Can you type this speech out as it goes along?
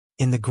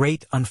In the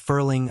great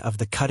unfurling of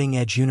the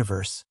cutting-edge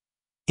universe,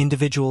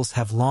 individuals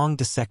have long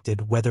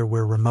dissected whether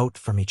we're remote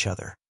from each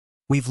other.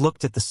 We've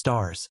looked at the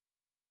stars,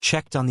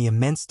 checked on the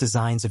immense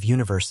designs of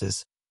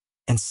universes,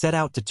 and set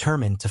out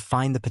determined to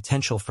find the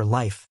potential for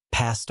life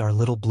past our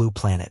little blue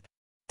planet.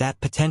 That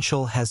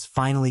potential has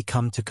finally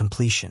come to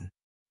completion.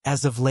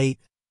 As of late,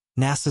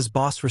 NASA's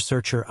boss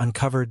researcher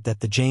uncovered that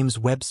the James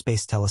Webb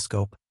Space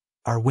Telescope,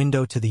 our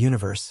window to the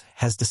universe,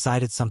 has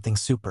decided something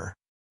super.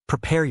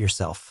 Prepare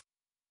yourself.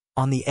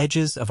 On the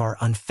edges of our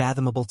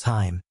unfathomable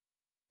time,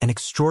 an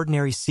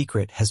extraordinary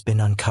secret has been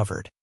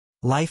uncovered.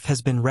 Life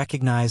has been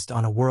recognized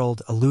on a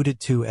world alluded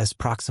to as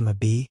Proxima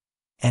B,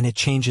 and it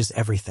changes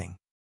everything.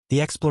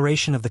 The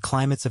exploration of the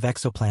climates of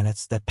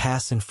exoplanets that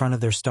pass in front of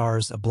their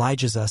stars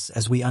obliges us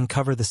as we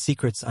uncover the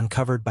secrets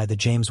uncovered by the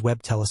James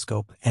Webb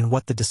Telescope and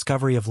what the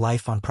discovery of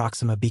life on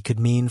Proxima B could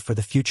mean for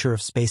the future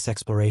of space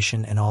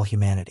exploration and all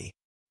humanity.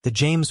 The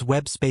James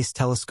Webb Space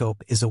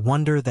Telescope is a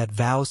wonder that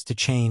vows to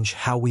change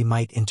how we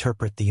might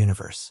interpret the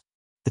universe.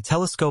 The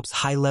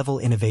telescope's high-level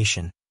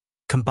innovation,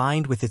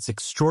 combined with its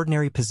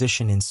extraordinary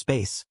position in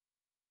space,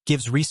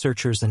 gives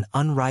researchers an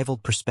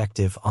unrivaled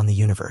perspective on the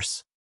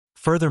universe.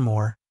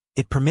 Furthermore,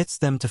 it permits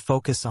them to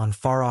focus on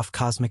far-off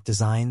cosmic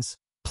designs,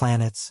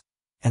 planets,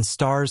 and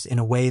stars in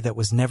a way that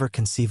was never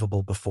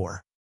conceivable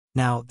before.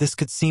 Now, this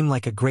could seem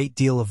like a great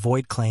deal of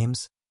void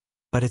claims,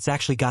 but it's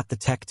actually got the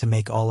tech to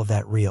make all of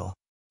that real.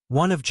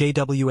 One of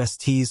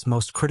JWST's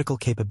most critical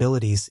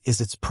capabilities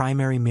is its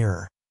primary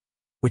mirror,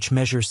 which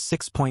measures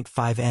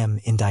 6.5 m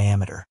in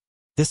diameter.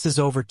 This is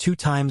over 2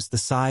 times the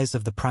size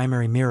of the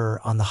primary mirror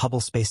on the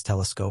Hubble Space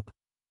Telescope,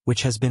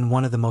 which has been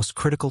one of the most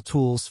critical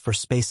tools for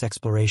space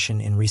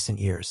exploration in recent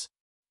years.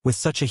 With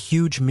such a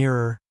huge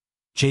mirror,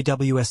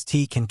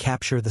 JWST can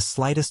capture the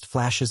slightest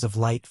flashes of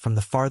light from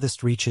the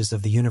farthest reaches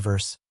of the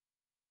universe,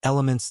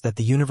 elements that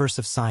the universe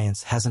of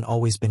science hasn't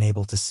always been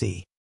able to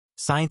see.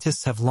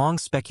 Scientists have long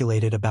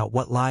speculated about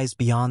what lies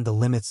beyond the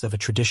limits of a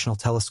traditional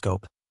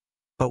telescope,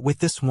 but with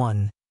this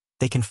one,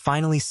 they can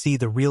finally see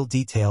the real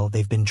detail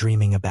they've been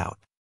dreaming about.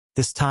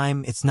 This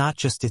time, it's not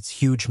just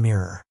its huge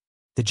mirror.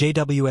 The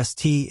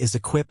JWST is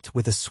equipped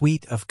with a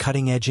suite of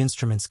cutting-edge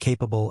instruments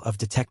capable of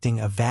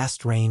detecting a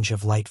vast range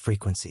of light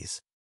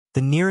frequencies.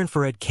 The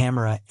near-infrared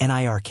camera,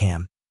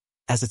 NIRCam,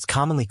 as it's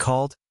commonly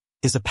called,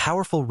 is a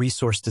powerful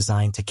resource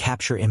designed to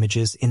capture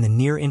images in the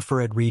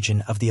near-infrared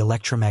region of the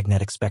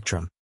electromagnetic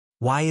spectrum.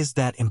 Why is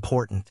that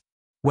important?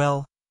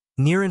 Well,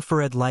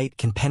 near-infrared light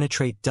can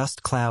penetrate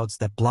dust clouds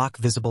that block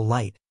visible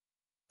light,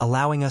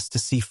 allowing us to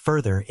see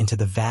further into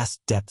the vast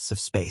depths of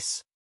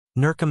space.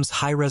 NIRCam's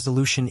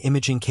high-resolution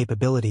imaging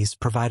capabilities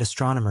provide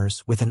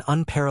astronomers with an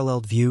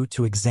unparalleled view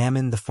to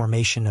examine the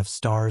formation of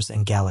stars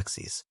and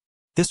galaxies.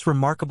 This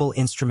remarkable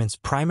instrument's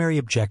primary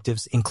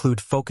objectives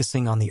include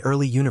focusing on the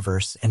early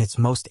universe and its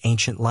most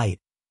ancient light,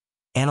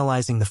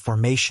 analyzing the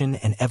formation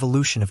and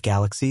evolution of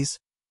galaxies,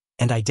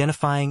 and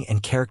identifying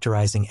and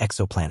characterizing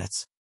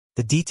exoplanets.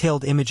 The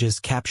detailed images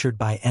captured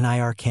by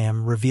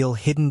NIRCam reveal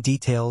hidden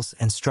details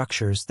and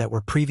structures that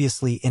were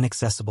previously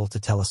inaccessible to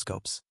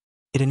telescopes.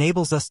 It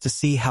enables us to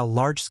see how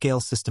large-scale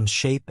systems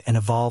shape and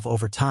evolve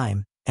over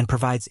time and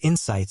provides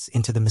insights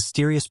into the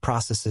mysterious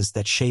processes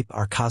that shape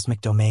our cosmic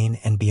domain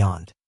and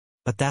beyond.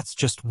 But that's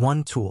just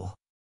one tool.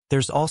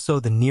 There's also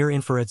the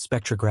near-infrared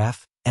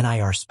spectrograph,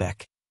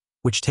 NIRSpec,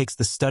 which takes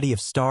the study of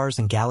stars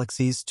and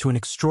galaxies to an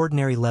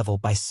extraordinary level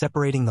by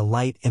separating the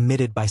light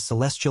emitted by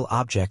celestial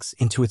objects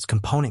into its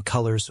component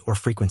colors or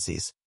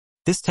frequencies.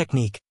 This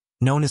technique,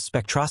 known as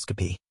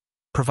spectroscopy,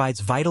 provides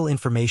vital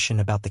information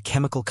about the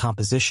chemical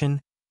composition,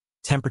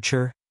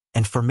 temperature,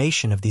 and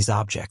formation of these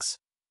objects,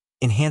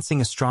 enhancing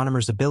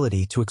astronomers'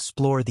 ability to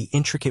explore the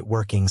intricate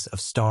workings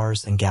of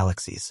stars and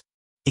galaxies.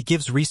 It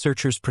gives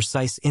researchers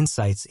precise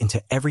insights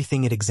into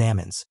everything it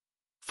examines.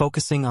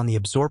 Focusing on the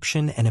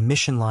absorption and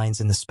emission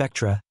lines in the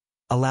spectra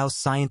allows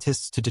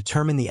scientists to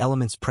determine the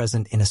elements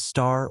present in a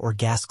star or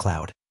gas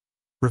cloud,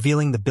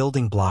 revealing the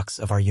building blocks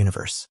of our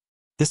universe.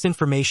 This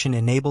information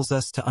enables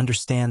us to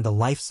understand the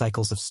life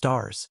cycles of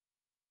stars,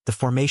 the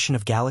formation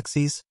of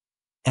galaxies,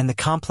 and the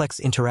complex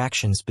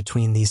interactions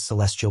between these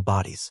celestial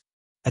bodies.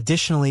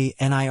 Additionally,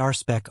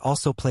 NIRSpec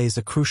also plays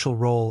a crucial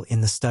role in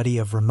the study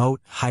of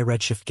remote,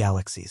 high-redshift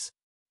galaxies.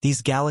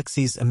 These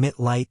galaxies emit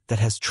light that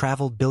has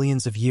traveled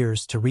billions of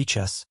years to reach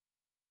us,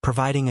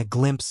 providing a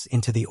glimpse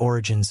into the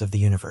origins of the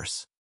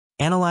universe.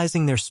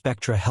 Analyzing their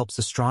spectra helps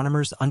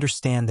astronomers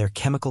understand their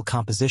chemical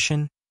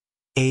composition,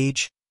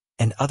 age,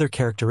 and other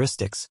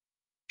characteristics,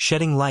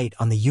 shedding light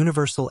on the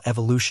universal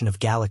evolution of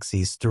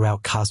galaxies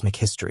throughout cosmic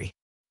history.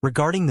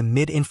 Regarding the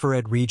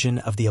mid-infrared region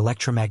of the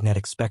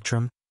electromagnetic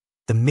spectrum,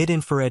 the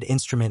mid-infrared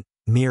instrument,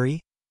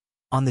 MIRI,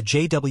 on the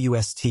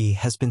JWST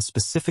has been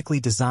specifically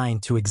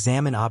designed to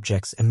examine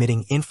objects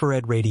emitting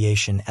infrared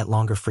radiation at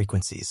longer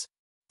frequencies.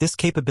 This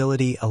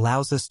capability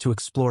allows us to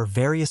explore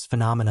various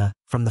phenomena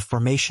from the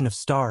formation of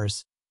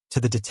stars to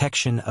the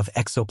detection of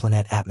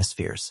exoplanet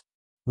atmospheres.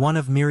 One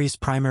of MIRI's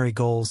primary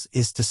goals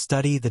is to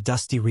study the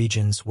dusty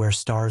regions where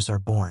stars are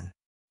born.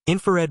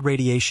 Infrared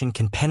radiation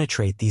can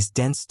penetrate these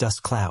dense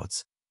dust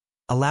clouds,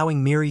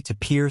 allowing MIRI to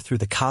peer through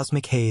the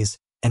cosmic haze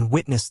and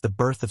witness the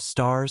birth of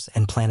stars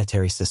and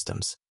planetary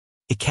systems.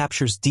 It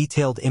captures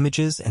detailed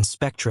images and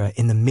spectra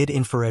in the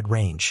mid-infrared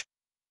range,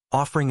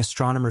 offering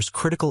astronomers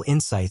critical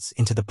insights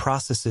into the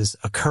processes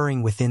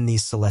occurring within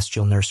these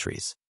celestial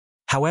nurseries.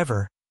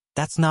 However,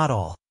 that's not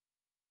all.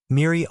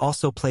 MIRI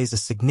also plays a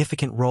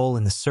significant role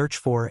in the search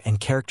for and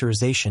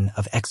characterization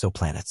of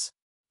exoplanets.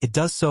 It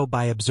does so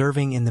by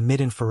observing in the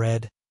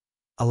mid-infrared,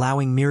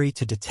 allowing MIRI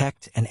to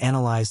detect and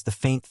analyze the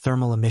faint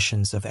thermal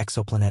emissions of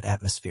exoplanet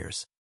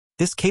atmospheres.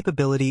 This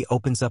capability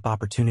opens up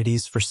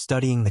opportunities for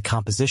studying the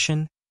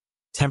composition,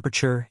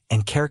 temperature,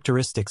 and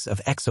characteristics of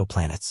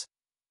exoplanets,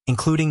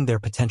 including their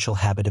potential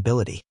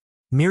habitability.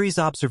 MIRI's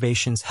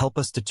observations help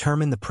us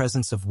determine the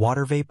presence of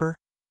water vapor,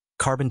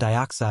 carbon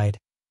dioxide,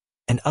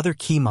 and other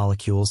key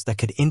molecules that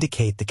could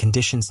indicate the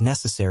conditions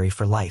necessary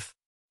for life.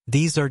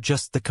 These are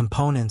just the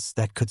components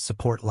that could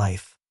support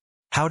life.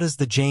 How does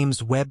the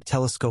James Webb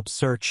Telescope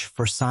search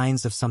for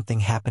signs of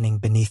something happening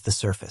beneath the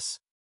surface?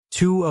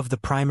 Two of the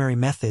primary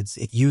methods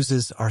it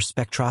uses are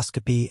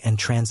spectroscopy and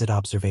transit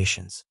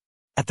observations.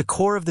 At the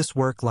core of this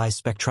work lies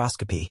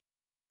spectroscopy,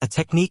 a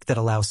technique that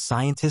allows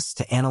scientists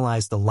to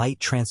analyze the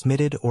light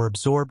transmitted or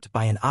absorbed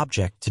by an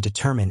object to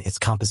determine its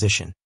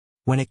composition.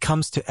 When it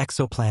comes to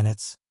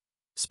exoplanets,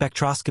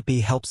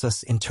 spectroscopy helps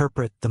us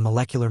interpret the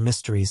molecular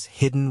mysteries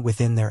hidden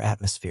within their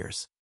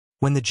atmospheres.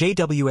 When the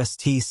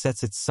JWST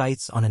sets its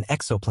sights on an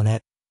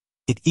exoplanet,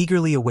 it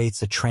eagerly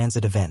awaits a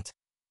transit event,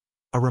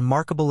 a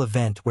remarkable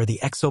event where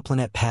the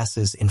exoplanet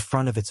passes in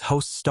front of its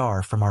host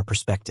star from our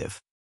perspective.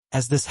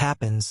 As this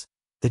happens,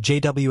 the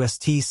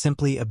JWST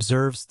simply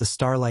observes the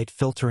starlight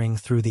filtering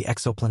through the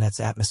exoplanet's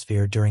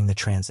atmosphere during the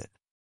transit.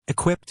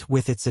 Equipped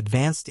with its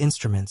advanced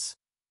instruments,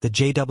 the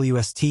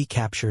JWST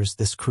captures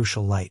this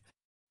crucial light.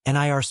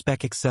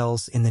 NIR-SPEC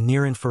excels in the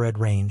near-infrared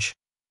range,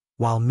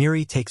 while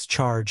MIRI takes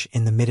charge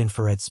in the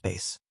mid-infrared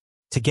space.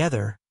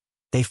 Together,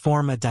 they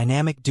form a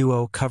dynamic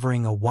duo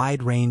covering a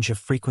wide range of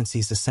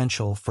frequencies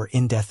essential for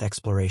in-depth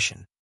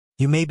exploration.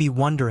 You may be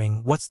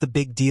wondering, what's the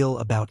big deal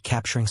about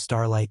capturing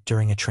starlight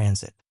during a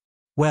transit?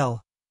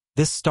 Well,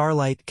 this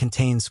starlight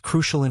contains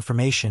crucial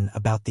information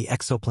about the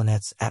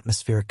exoplanet's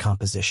atmospheric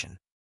composition.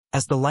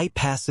 As the light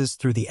passes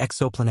through the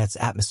exoplanet's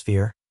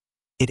atmosphere,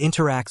 it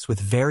interacts with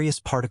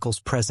various particles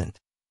present,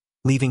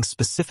 leaving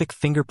specific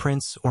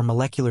fingerprints or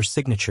molecular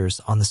signatures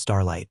on the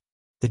starlight.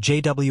 The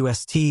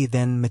JWST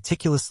then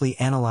meticulously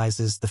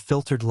analyzes the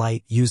filtered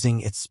light using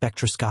its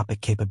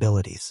spectroscopic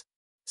capabilities.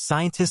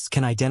 Scientists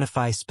can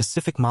identify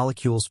specific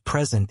molecules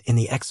present in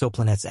the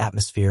exoplanet's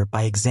atmosphere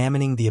by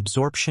examining the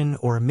absorption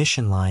or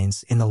emission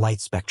lines in the light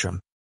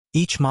spectrum.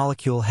 Each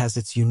molecule has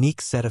its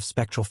unique set of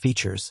spectral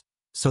features,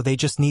 so they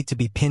just need to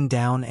be pinned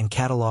down and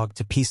cataloged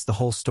to piece the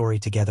whole story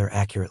together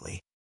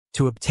accurately.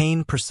 To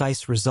obtain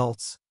precise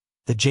results,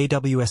 the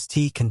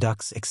JWST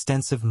conducts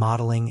extensive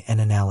modeling and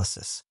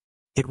analysis.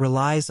 It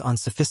relies on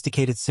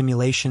sophisticated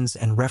simulations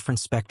and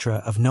reference spectra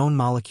of known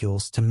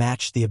molecules to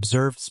match the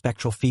observed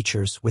spectral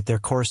features with their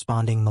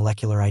corresponding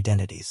molecular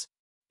identities.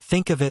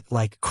 Think of it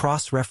like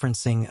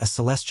cross-referencing a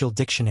celestial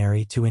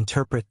dictionary to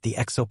interpret the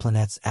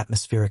exoplanet's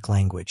atmospheric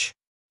language.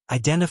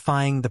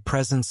 Identifying the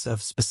presence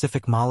of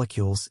specific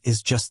molecules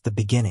is just the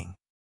beginning.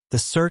 The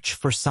search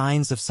for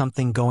signs of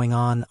something going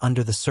on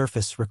under the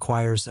surface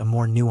requires a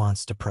more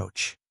nuanced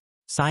approach.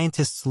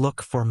 Scientists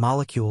look for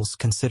molecules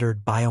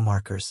considered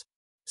biomarkers,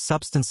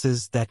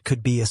 substances that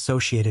could be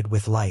associated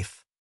with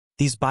life.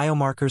 These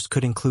biomarkers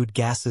could include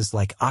gases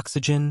like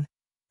oxygen,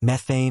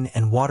 methane,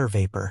 and water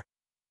vapor,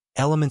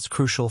 elements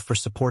crucial for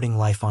supporting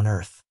life on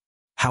Earth.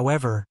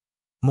 However,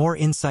 more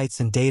insights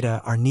and data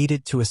are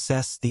needed to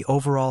assess the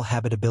overall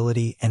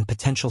habitability and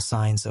potential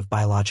signs of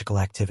biological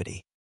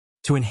activity.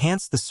 To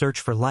enhance the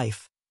search for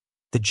life,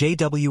 the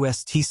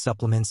JWST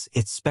supplements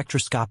its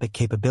spectroscopic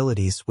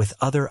capabilities with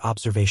other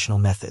observational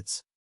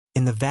methods.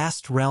 In the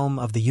vast realm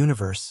of the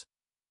universe,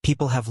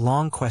 people have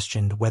long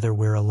questioned whether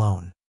we're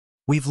alone.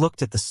 We've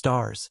looked at the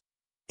stars,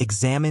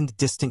 examined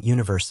distant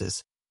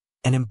universes,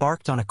 and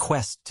embarked on a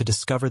quest to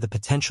discover the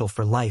potential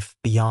for life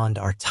beyond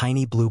our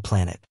tiny blue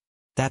planet.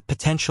 That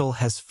potential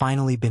has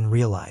finally been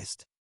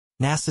realized.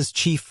 NASA's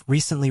chief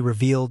recently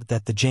revealed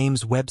that the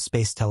James Webb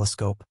Space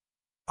Telescope,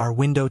 our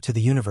window to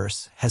the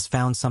universe, has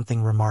found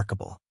something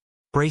remarkable.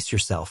 Brace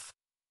yourself.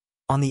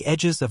 On the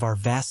edges of our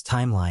vast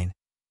timeline,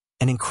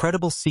 an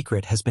incredible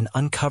secret has been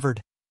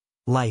uncovered.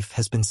 Life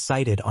has been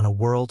sighted on a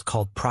world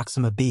called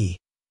Proxima B,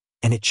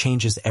 and it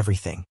changes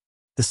everything.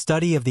 The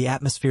study of the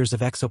atmospheres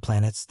of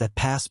exoplanets that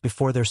pass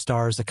before their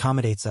stars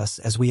accommodates us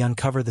as we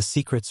uncover the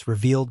secrets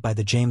revealed by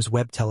the James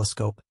Webb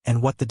Telescope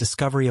and what the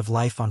discovery of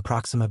life on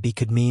Proxima B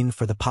could mean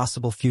for the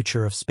possible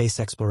future of space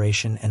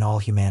exploration and all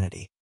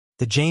humanity.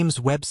 The James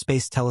Webb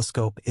Space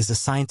Telescope is a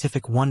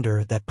scientific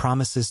wonder that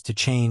promises to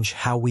change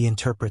how we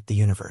interpret the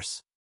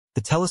universe. The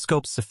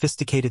telescope's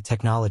sophisticated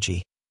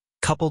technology,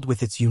 coupled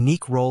with its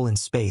unique role in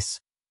space,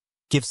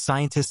 gives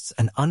scientists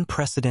an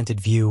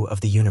unprecedented view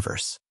of the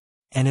universe,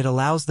 and it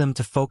allows them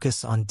to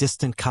focus on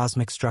distant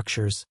cosmic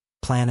structures,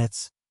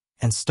 planets,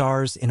 and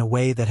stars in a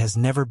way that has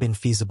never been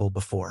feasible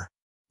before.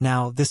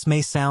 Now, this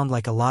may sound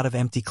like a lot of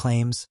empty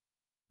claims,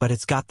 but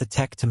it's got the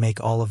tech to make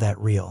all of that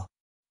real.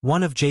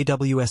 One of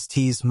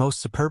JWST's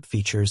most superb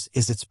features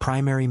is its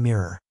primary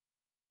mirror,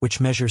 which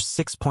measures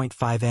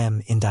 6.5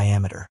 m in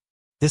diameter.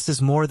 This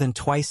is more than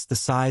twice the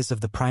size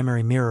of the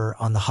primary mirror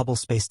on the Hubble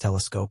Space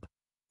Telescope,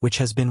 which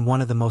has been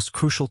one of the most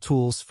crucial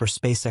tools for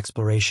space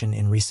exploration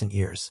in recent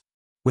years.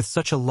 With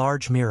such a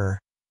large mirror,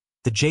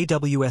 the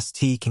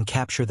JWST can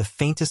capture the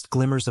faintest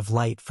glimmers of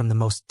light from the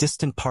most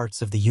distant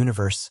parts of the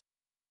universe,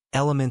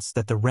 elements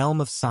that the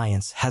realm of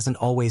science hasn't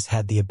always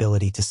had the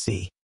ability to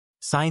see.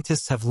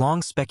 Scientists have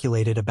long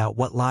speculated about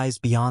what lies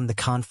beyond the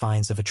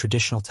confines of a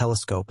traditional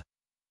telescope,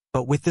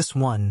 but with this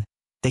one,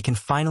 they can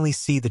finally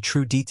see the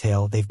true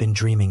detail they've been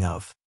dreaming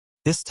of.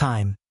 This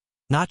time,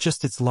 not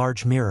just its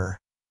large mirror,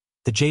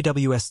 the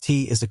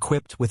JWST is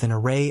equipped with an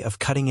array of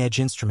cutting-edge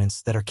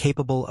instruments that are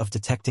capable of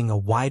detecting a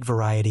wide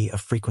variety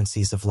of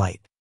frequencies of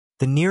light.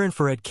 The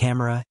near-infrared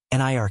camera,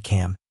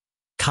 NIRCam,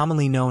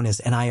 commonly known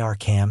as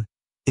NIRCam,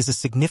 is a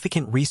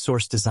significant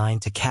resource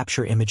designed to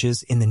capture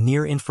images in the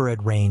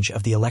near-infrared range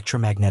of the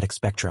electromagnetic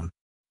spectrum.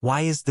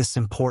 Why is this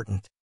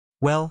important?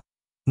 Well,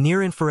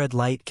 near-infrared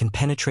light can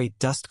penetrate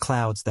dust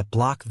clouds that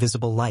block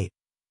visible light,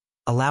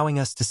 allowing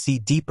us to see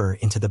deeper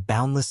into the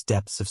boundless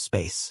depths of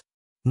space.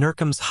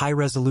 NIRCam's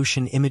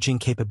high-resolution imaging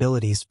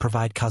capabilities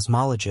provide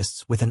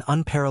cosmologists with an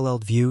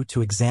unparalleled view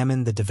to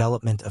examine the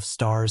development of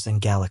stars and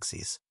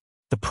galaxies.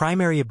 The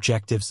primary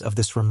objectives of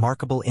this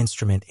remarkable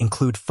instrument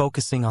include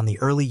focusing on the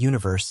early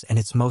universe and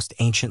its most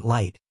ancient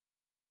light,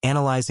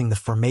 analyzing the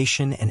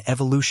formation and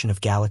evolution of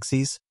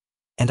galaxies,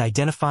 and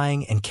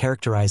identifying and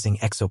characterizing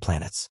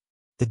exoplanets.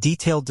 The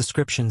detailed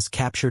descriptions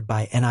captured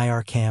by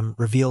NIRCam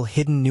reveal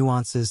hidden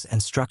nuances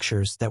and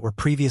structures that were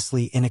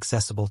previously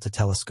inaccessible to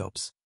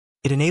telescopes.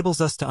 It enables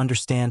us to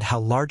understand how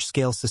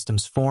large-scale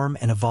systems form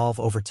and evolve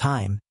over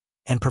time,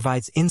 and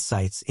provides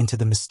insights into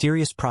the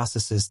mysterious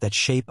processes that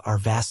shape our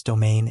vast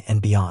domain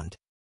and beyond.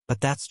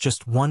 But that's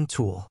just one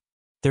tool.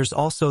 There's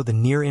also the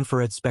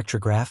near-infrared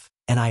spectrograph,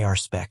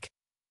 NIRSpec,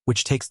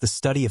 which takes the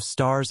study of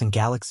stars and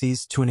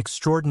galaxies to an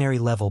extraordinary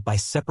level by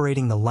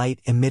separating the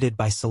light emitted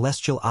by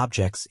celestial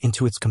objects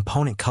into its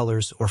component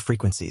colors or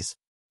frequencies.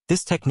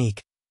 This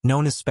technique,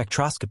 known as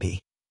spectroscopy,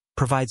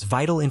 provides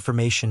vital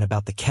information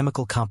about the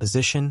chemical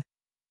composition,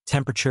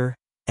 temperature,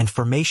 and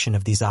formation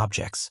of these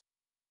objects,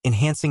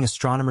 enhancing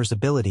astronomers'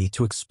 ability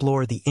to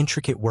explore the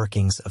intricate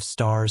workings of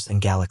stars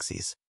and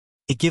galaxies.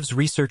 It gives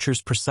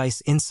researchers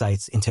precise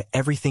insights into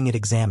everything it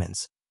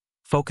examines.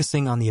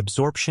 Focusing on the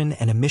absorption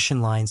and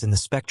emission lines in the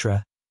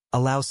spectra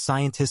allows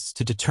scientists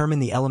to determine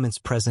the elements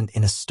present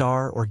in a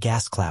star or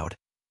gas cloud,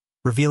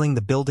 revealing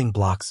the building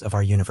blocks of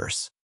our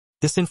universe.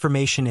 This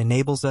information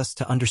enables us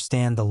to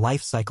understand the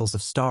life cycles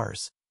of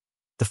stars,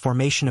 the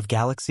formation of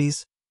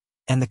galaxies,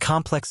 and the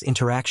complex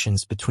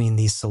interactions between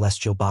these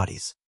celestial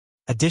bodies.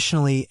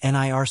 Additionally,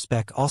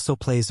 NIRSpec also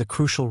plays a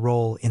crucial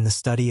role in the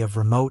study of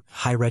remote,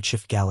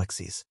 high-redshift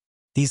galaxies.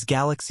 These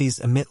galaxies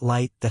emit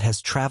light that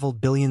has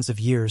traveled billions of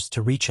years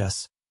to reach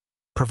us,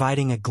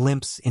 providing a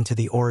glimpse into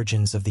the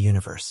origins of the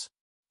universe.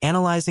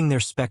 Analyzing their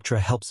spectra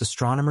helps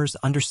astronomers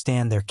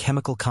understand their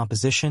chemical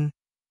composition,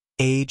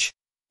 age,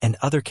 and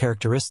other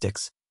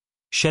characteristics,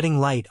 shedding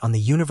light on the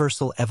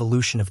universal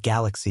evolution of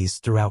galaxies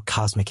throughout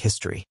cosmic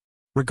history.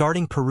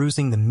 Regarding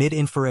perusing the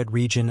mid-infrared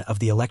region of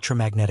the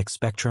electromagnetic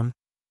spectrum,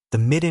 the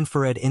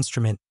mid-infrared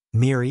instrument,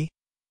 MIRI,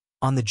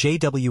 on the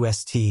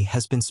JWST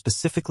has been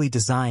specifically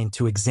designed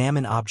to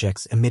examine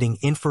objects emitting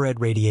infrared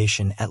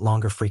radiation at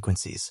longer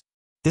frequencies.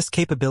 This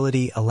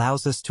capability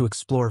allows us to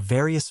explore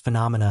various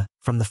phenomena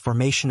from the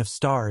formation of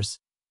stars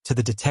to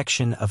the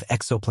detection of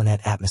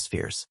exoplanet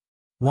atmospheres.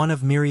 One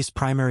of MIRI's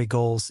primary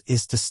goals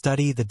is to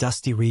study the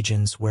dusty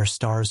regions where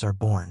stars are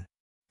born.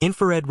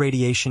 Infrared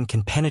radiation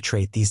can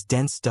penetrate these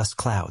dense dust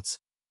clouds,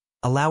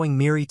 allowing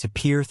MIRI to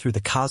peer through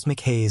the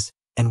cosmic haze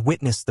and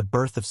witness the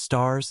birth of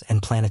stars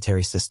and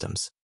planetary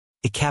systems.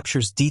 It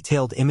captures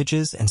detailed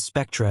images and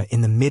spectra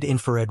in the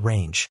mid-infrared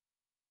range,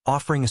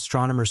 offering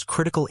astronomers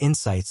critical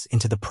insights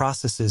into the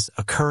processes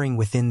occurring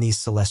within these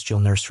celestial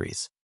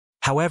nurseries.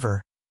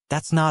 However,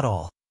 that's not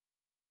all.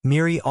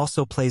 MIRI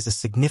also plays a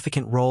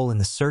significant role in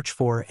the search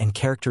for and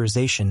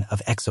characterization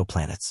of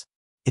exoplanets.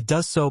 It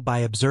does so by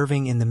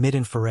observing in the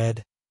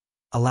mid-infrared,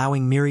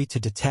 allowing MIRI to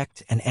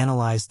detect and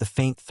analyze the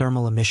faint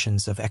thermal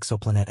emissions of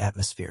exoplanet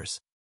atmospheres.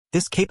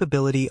 This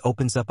capability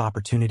opens up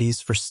opportunities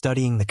for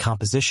studying the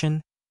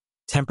composition,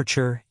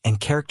 temperature,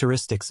 and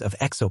characteristics of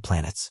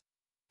exoplanets,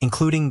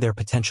 including their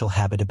potential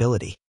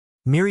habitability.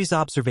 MIRI's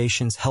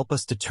observations help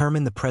us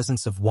determine the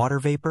presence of water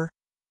vapor,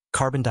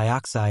 carbon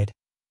dioxide,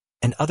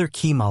 and other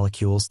key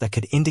molecules that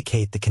could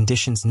indicate the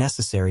conditions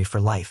necessary for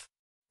life.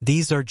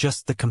 These are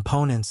just the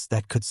components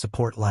that could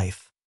support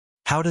life.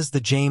 How does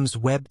the James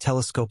Webb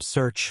Telescope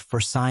search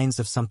for signs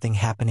of something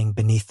happening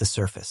beneath the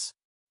surface?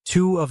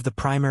 Two of the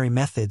primary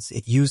methods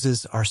it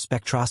uses are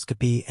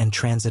spectroscopy and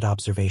transit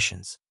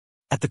observations.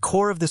 At the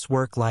core of this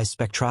work lies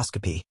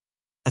spectroscopy,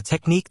 a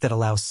technique that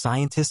allows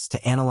scientists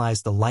to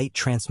analyze the light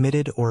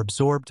transmitted or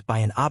absorbed by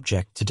an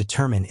object to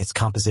determine its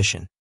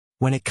composition.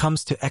 When it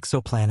comes to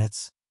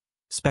exoplanets,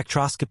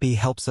 Spectroscopy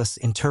helps us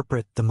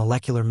interpret the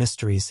molecular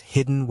mysteries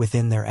hidden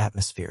within their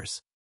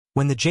atmospheres.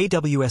 When the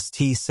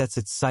JWST sets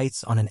its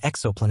sights on an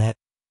exoplanet,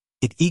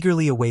 it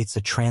eagerly awaits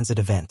a transit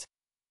event,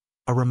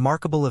 a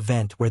remarkable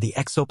event where the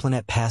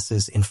exoplanet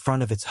passes in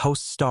front of its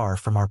host star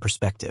from our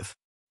perspective.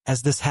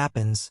 As this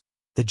happens,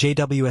 the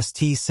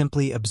JWST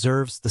simply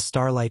observes the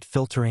starlight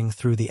filtering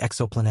through the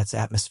exoplanet's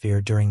atmosphere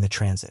during the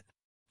transit.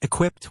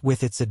 Equipped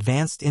with its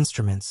advanced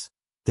instruments,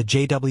 the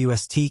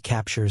JWST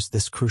captures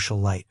this crucial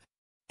light.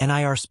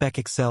 NIR-SPEC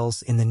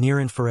excels in the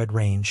near-infrared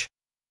range,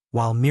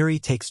 while MIRI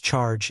takes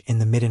charge in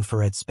the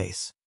mid-infrared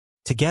space.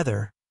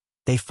 Together,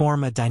 they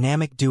form a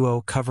dynamic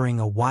duo covering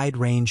a wide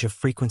range of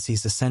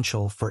frequencies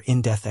essential for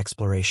in-depth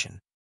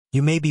exploration.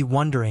 You may be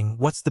wondering,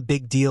 what's the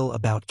big deal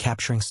about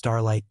capturing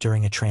starlight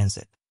during a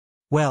transit?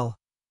 Well,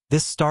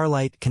 this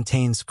starlight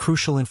contains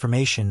crucial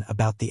information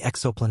about the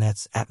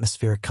exoplanet's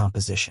atmospheric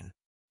composition.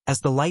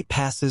 As the light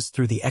passes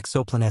through the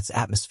exoplanet's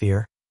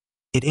atmosphere,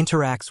 it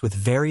interacts with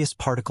various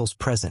particles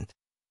present,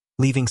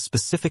 leaving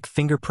specific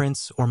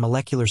fingerprints or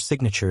molecular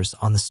signatures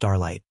on the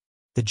starlight.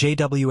 The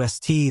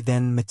JWST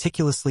then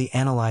meticulously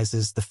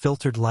analyzes the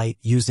filtered light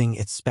using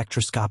its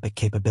spectroscopic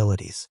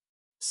capabilities.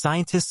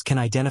 Scientists can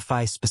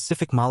identify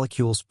specific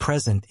molecules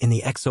present in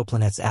the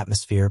exoplanet's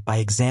atmosphere by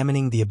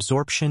examining the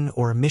absorption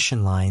or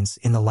emission lines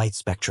in the light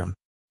spectrum.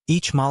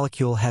 Each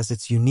molecule has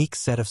its unique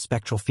set of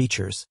spectral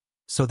features,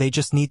 so they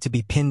just need to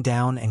be pinned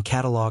down and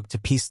cataloged to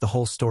piece the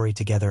whole story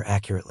together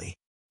accurately.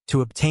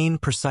 To obtain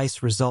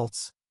precise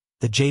results,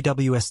 the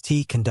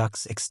JWST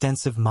conducts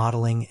extensive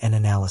modeling and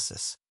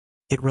analysis.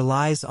 It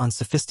relies on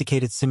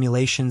sophisticated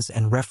simulations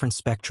and reference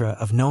spectra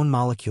of known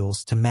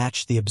molecules to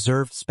match the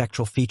observed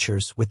spectral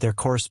features with their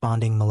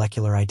corresponding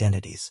molecular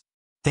identities.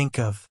 Think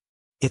of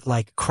it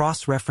like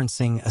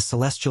cross-referencing a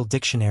celestial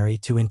dictionary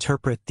to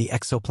interpret the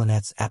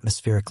exoplanet's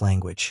atmospheric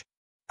language.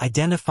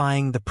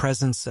 Identifying the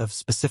presence of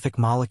specific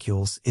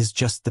molecules is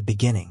just the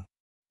beginning.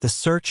 The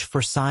search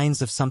for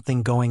signs of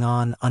something going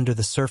on under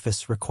the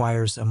surface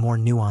requires a more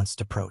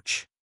nuanced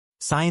approach.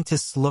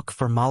 Scientists look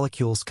for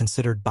molecules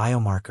considered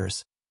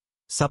biomarkers,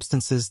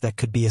 substances that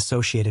could be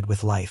associated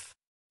with life.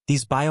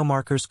 These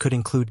biomarkers could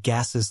include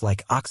gases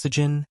like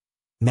oxygen,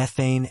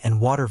 methane, and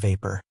water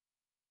vapor,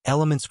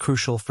 elements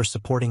crucial for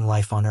supporting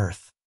life on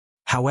Earth.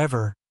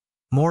 However,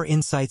 more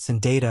insights and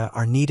data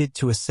are needed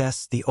to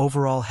assess the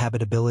overall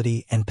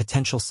habitability and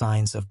potential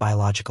signs of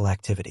biological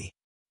activity.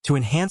 To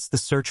enhance the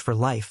search for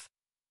life,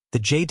 the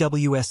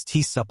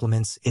JWST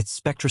supplements its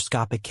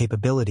spectroscopic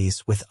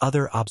capabilities with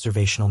other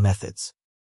observational methods.